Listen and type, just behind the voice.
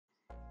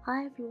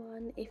Hi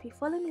everyone, if you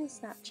follow me on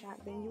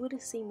Snapchat then you would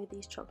have seen me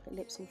these chocolate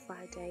lips on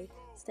Friday.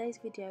 Today's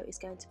video is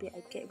going to be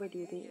a get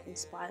ready with me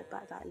inspired by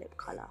that lip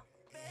colour.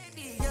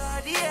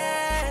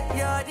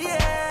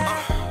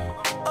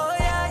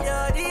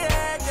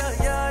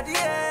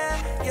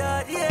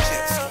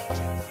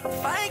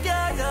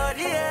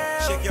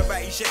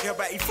 Shake your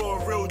body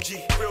for a real G.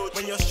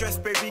 When you're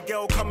stressed, baby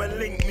girl, come and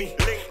link me.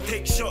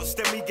 Take shots,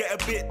 then we get a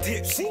bit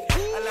tipsy.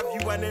 I love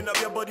you winding up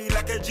your body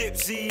like a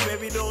gypsy.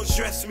 Baby, don't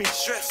stress me.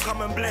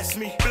 Come and bless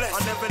me.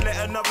 I'll never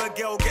let another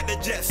girl get the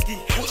jet ski.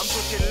 I'm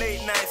talking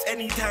late nights,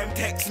 anytime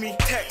text me.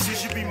 You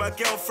should be my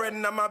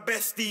girlfriend and my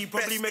bestie.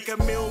 Probably make a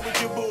meal with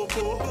your boo.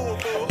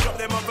 Drop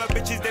them other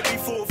bitches, they be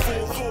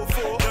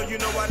 4-4. Girl, you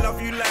know I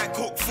love you like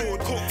cook food.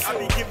 I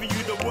be giving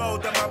you the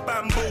world and my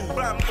bamboo.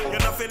 You're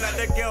nothing like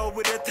the girl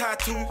with a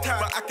tattoo.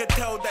 But I can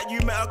tell that you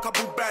met a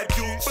couple bad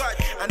dudes.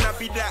 And I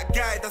be that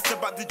guy that's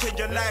about to change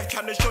your life,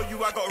 trying to show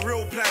you I got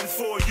real plans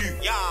for you.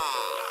 Yeah.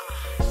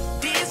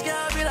 This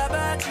girl feel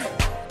about you.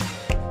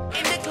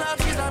 In the club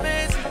she's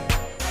amazing.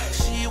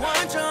 She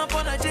won't jump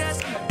on a jet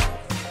ski.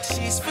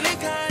 She's feeling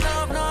kind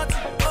of naughty.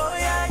 Oh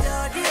yeah,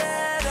 you're the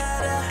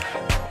da-da.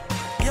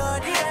 You're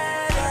the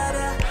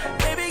da-da.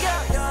 Baby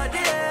girl, you're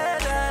the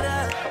da-da.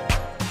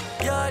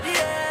 You're the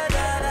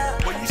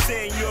da-da. When you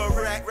saying you're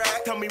right,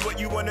 tell me what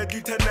you wanna do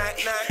tonight.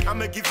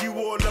 I'ma give you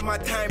all of my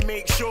time,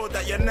 make sure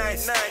that you're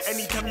nice.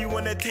 Anytime you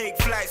wanna take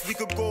flights, we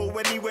could go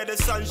anywhere the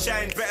sun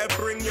shines. Better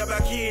bring your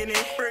back in.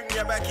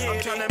 I'm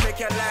tryna make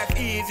your life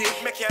easy.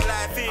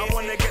 I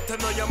wanna get to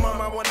know your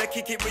mom, I wanna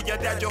kick it with your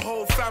dad. Your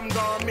whole fam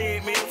gon'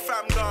 meet me.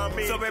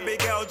 So baby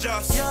girl,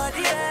 just you're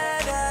the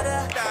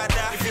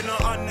da-da. If you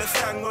don't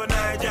understand, go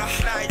Niger.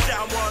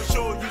 I wanna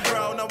show you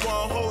round, I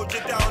wanna hold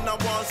you down, I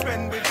wanna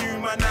spend with you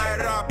my night.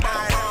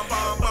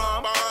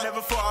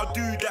 Never thought I'd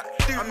do that.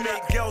 I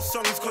make girl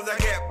songs cause I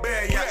get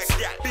bare yaks.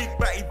 Big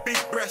body, big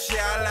breast,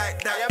 yeah I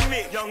like that.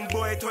 Young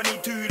boy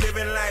 22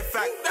 living life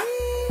like that.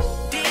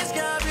 This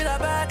girl feel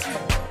about you.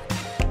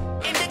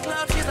 In the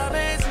club she's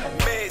amazing.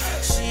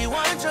 She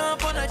won't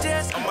jump on a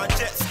jet ski. On my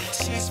jet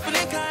ski. She's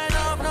feeling kind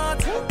of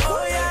naughty.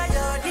 Oh yeah,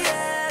 you're the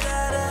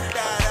da-da.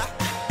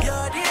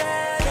 You're the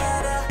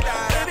da-da.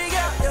 Baby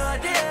girl, you're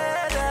the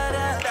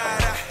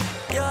da-da.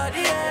 You're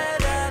the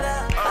da-da.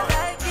 I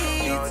like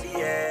it. You're the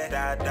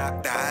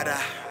da-da.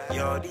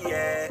 You're the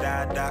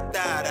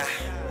da-da.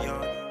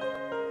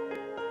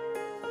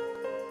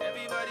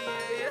 Everybody,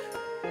 yeah.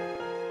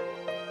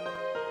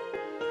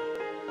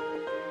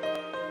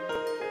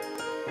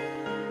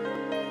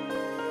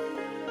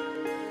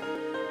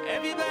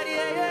 Everybody,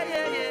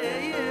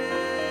 yeah.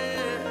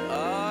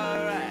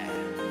 Alright.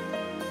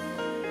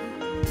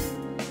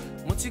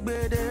 Mo ti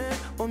gbede,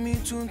 omi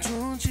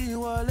tuntun ti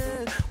wọlé.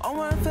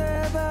 Àwọn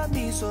fẹ́ bá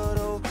mi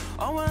sọ̀rọ̀,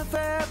 àwọn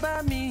fẹ́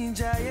bá mi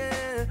jayé.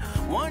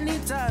 Wọ́n ní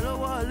ta ló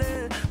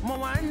wọlé, mo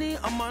wá ní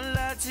ọmọ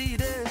ńlá ti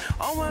dé.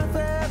 Àwọn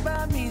fẹ́ bá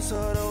mi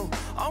sọ̀rọ̀,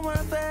 àwọn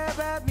fẹ́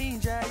bá mi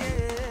jayé.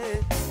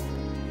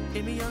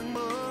 Èmi young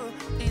mo,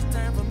 it's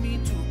time for me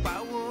to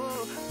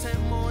power.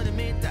 10 more than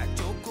me that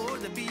Joko,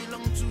 that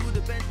belong to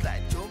the bent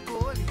like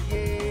Joko,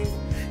 yeah.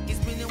 It's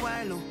been a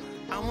while, oh.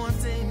 I want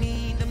to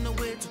me, them no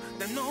way to,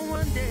 them no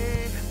one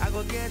day. I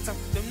go get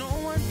them no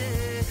one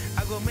day.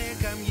 I go make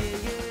them,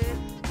 yeah.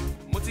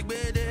 Mo ti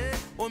gbede,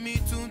 omi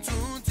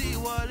tuntun ti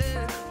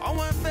wọlé.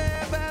 Àwọn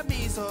fẹ́ bá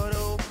mi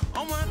sọ̀rọ̀,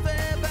 àwọn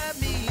fẹ́ bá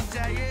mi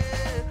jayé.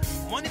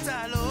 Wọ́n ní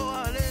ta ló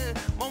wọlé,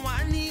 mo wá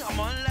ní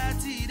ọmọ ńlá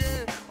ti dé.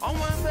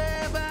 Àwọn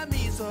fẹ́ bá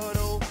mi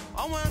sọ̀rọ̀,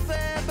 àwọn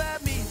fẹ́ bá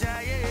mi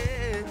jayé.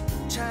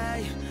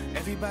 Chai,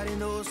 everybody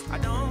knows I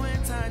don't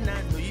wait time,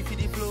 I know you feel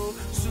the flow.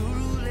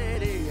 Suru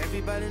lady,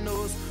 everybody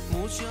knows.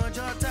 Motion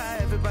Jota,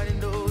 everybody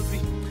knows me.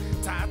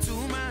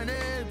 Tattoo my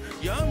name,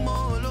 young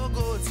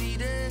Moelogo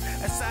today.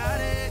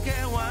 Asare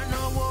can want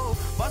no more.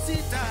 Boss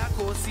it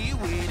taco, see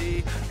with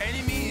it.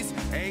 Enemies,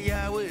 hey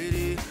ya with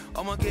it.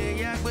 I'ma get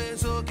ya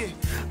it's okay.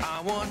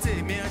 I want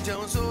to me a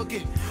Jones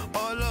okay.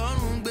 All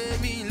on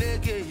baby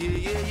leke,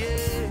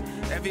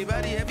 yeah.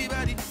 Everybody.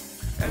 Everybody,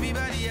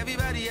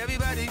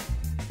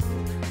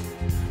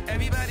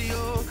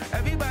 oh,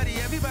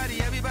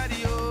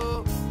 everybody,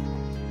 oh.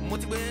 Mo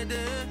ti gbede,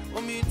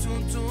 omi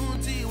tuntun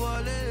ti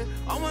wọlé.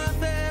 Àwọn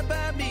fẹ́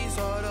bá mi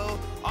sọ̀rọ̀,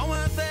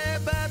 àwọn fẹ́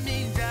bá mi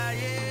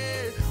jayé.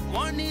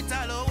 Wọ́n ní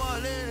ta ló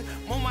wọlé,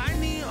 mo wá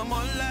ní ọmọ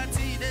ńlá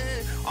ti dé.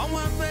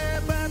 Àwọn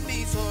fẹ́ bá mi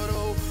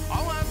sọ̀rọ̀,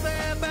 àwọn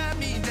fẹ́ bá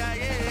mi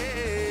jayé.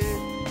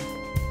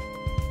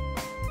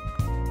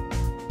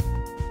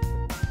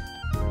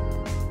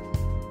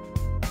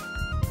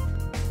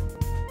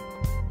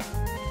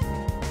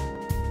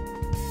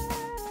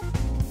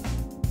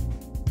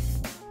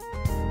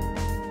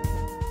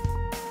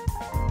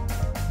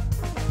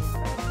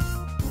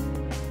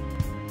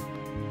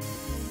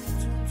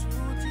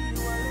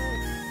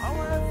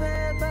 Àwọn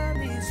fẹ́ bá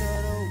mi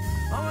sọ̀rọ̀,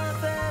 àwọn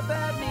fẹ́ bá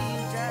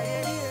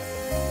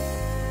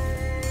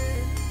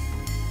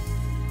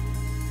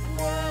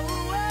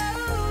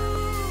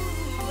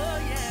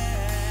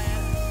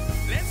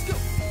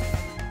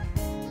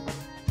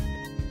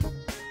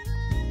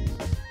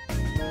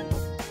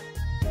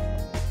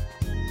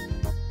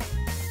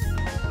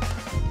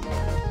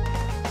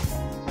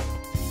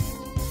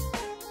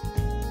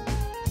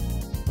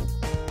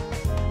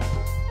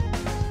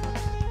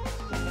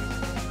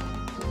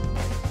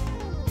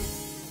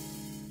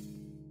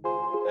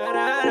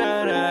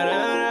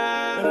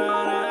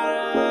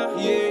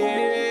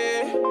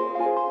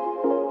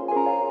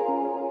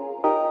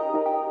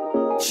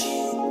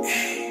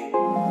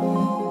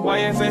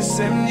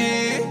FSMG.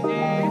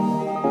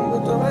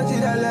 Tó bá ti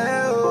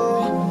dalẹ̀ o,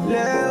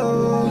 lẹ́ o,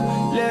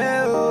 lẹ́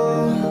o.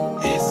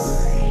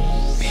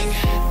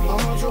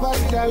 Ọmọ tó bá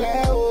ti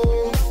dalẹ̀ o,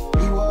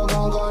 ìwọ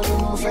gangan ni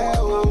mo fẹ́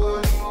o.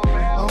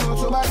 Ọmọ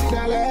tó bá ti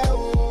dalẹ̀ o,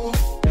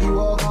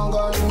 ìwọ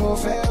gangan ni mo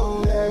fẹ́ o.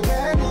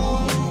 Lẹ́gbẹ́ mi,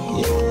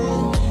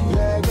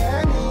 lẹ́gbẹ́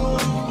mi,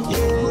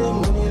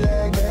 mo ní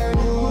lẹ́gbẹ́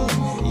mi,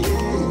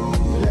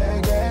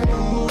 lẹ́gbẹ́ mi,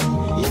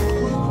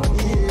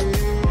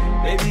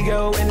 Baby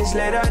girl, when it's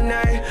late at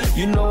night,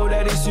 you know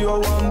that it's your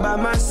one by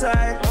my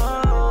side.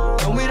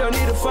 And we don't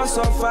need to fuss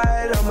or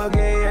fight. I'm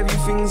okay,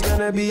 everything's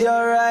gonna be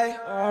alright.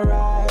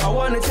 I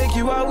wanna take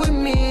you out with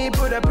me,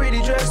 put a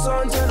pretty dress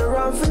on, turn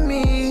around for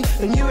me.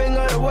 And you ain't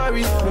gotta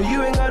worry, no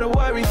you ain't gotta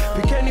worry.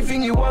 Pick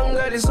anything you want,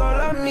 girl, it's all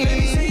on me.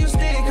 Baby, say you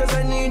stay, cause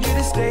I need you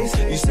to stay.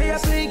 You say I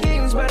play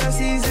games, but it's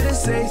easy to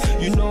say.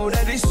 You know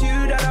that it's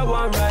you that I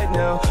want right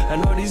now. I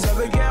know these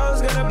other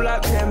girls gonna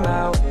block them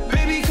out.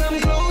 Baby, come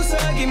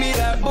closer, give me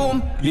that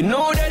boom. You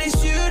know that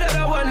it's you that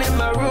I want in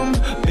my room.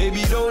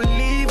 Baby, don't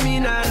leave me,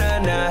 nah, nah,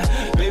 nah.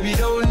 Baby,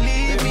 don't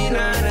leave me,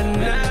 nah, nah,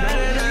 nah,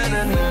 nah,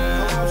 nah, nah.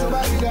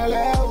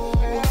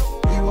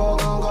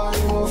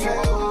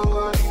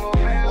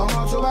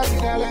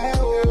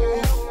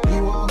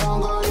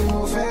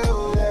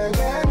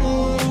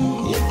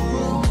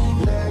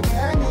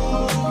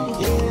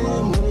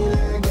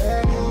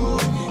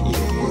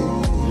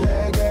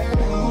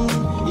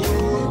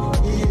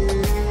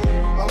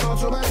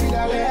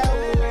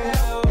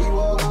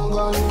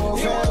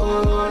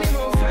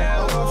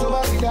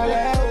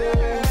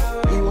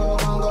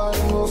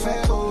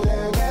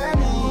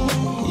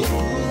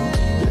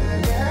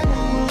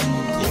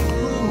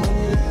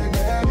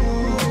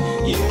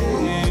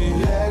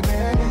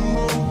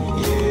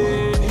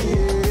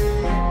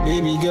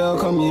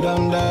 Call me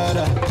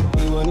Dada.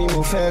 You want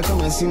me fair,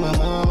 come and see my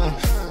mama.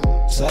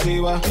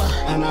 Sariwa,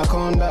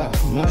 Anaconda,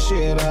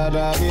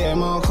 Mashirada, be a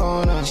more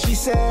corner. She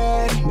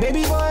said,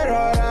 baby boy,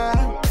 Rora,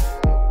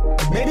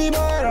 baby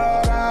boy,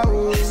 Rora,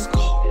 let's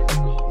go.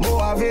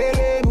 More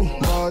available,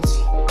 but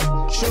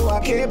show I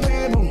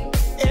capable.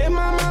 Hey,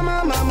 mama,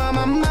 mama,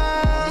 mama,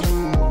 mama.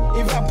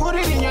 If I put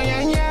it in your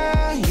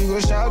yanya, you go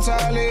shout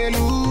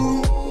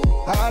hallelujah,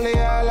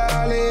 hallelujah,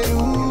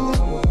 hallelujah.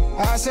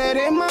 I said,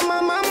 hey,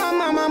 mama, mama,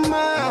 mama,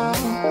 mama.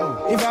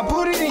 If I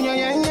put it in your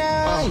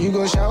yanya, you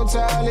go shout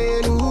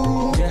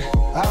hallelujah,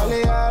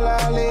 hallelujah,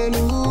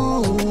 hallelujah.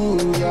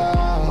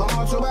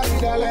 Ọmọ tó bá ti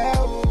dalẹ̀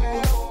o,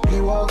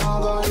 ìwọ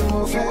gangan ni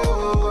mo fẹ́ o.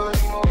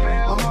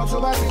 Ọmọ tó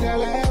bá ti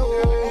dalẹ̀ o,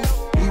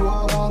 ìwọ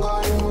gangan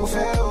ni mo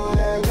fẹ́ o.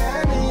 Lẹ́gbẹ́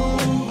mi,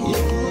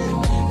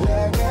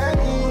 lẹ́gbẹ́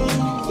mi,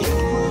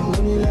 mo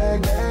ní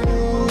lẹ́gbẹ́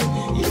mi,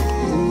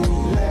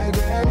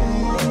 lẹ́gbẹ́ mi,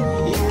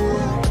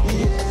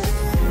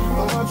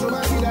 ọmọ tó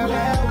bá ti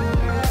dalẹ̀ o.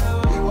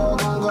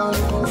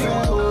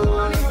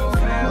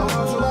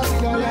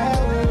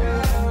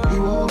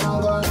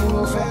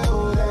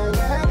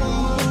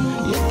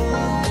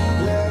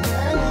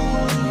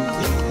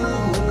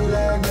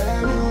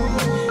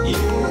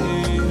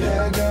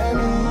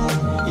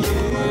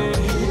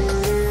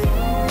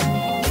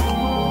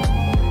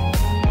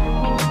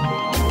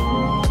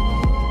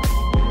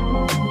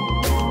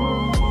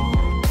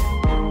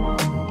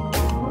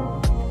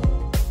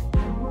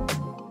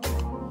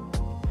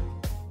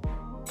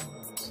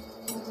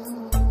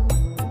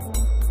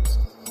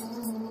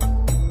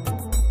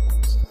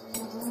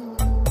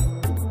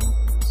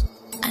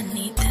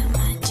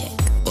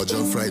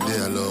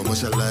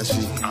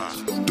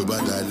 To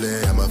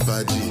Badagry, I'm a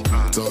faji.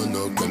 Turn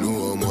up,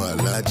 Kalu, Mo,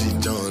 Alaji.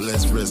 John,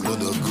 let's press,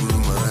 Lord of Guru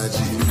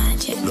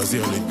Maharaji. Lost the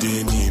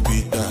holiday, ni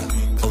bita.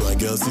 Oh, my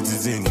girl,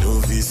 citizen, no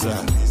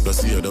visa.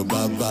 Lost the other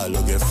baba,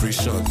 look at free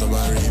shot. Don't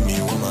marry me,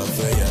 woman,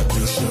 fair,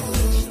 bishop.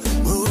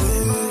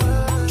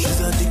 She's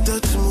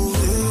addicted to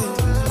me.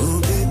 Oh,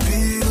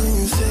 baby, when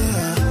you say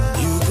her,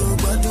 you go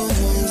back to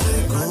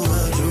music, come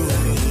on, you.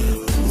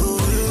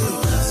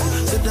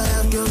 Said I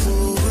have girls in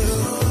the way,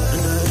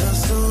 and I have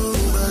some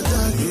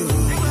Badagry.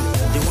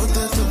 They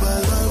wanted to buy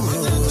love.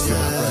 See my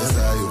price, I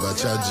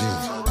overcharging.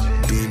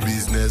 Doing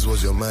business was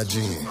your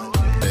margin.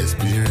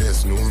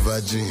 Experience, no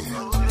virgin.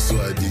 So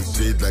I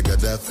dictate like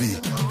Gaddafi.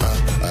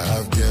 I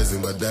have girls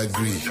in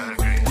Badagry.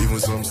 Even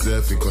some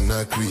self in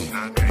Conakry.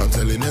 I'm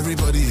telling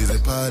everybody it's a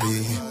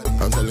party.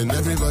 I'm telling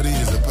everybody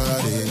it's a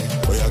party.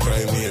 Oh, you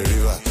cry me a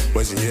river.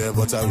 When she hear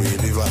butter, we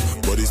liver.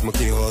 Body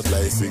smoking hot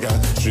like cigar.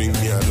 String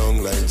me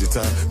along like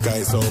guitar.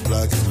 Guys all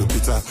black is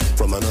Lupita.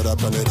 From another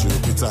planet,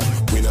 Jupiter.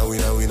 Winner,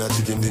 winner, winner,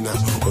 chicken dinner.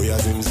 Oh, yeah,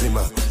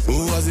 Zima.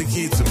 Who was the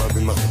key to my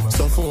bima?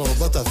 Stuff for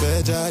butter,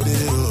 fair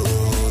jade.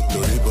 Oh,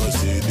 Tori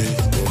Boshide.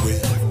 Oh,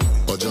 wait.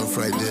 Ojo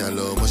Friday, I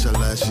love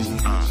Moshalashi.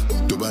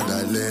 To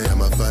Badagry,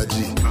 I'm a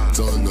faji.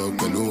 Turn up,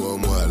 Kalu,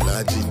 Mo,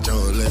 Alaji.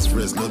 John, let's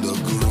press, Lord of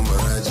Guru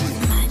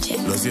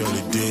Maharaji. Lost the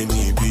holiday,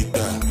 ni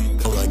bita.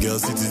 Oh, my girl,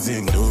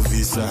 citizen, no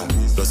visa.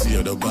 Lost the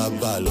other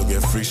baba, look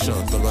at free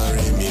shot. Don't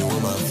marry me,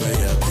 woman,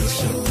 fair,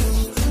 bishop.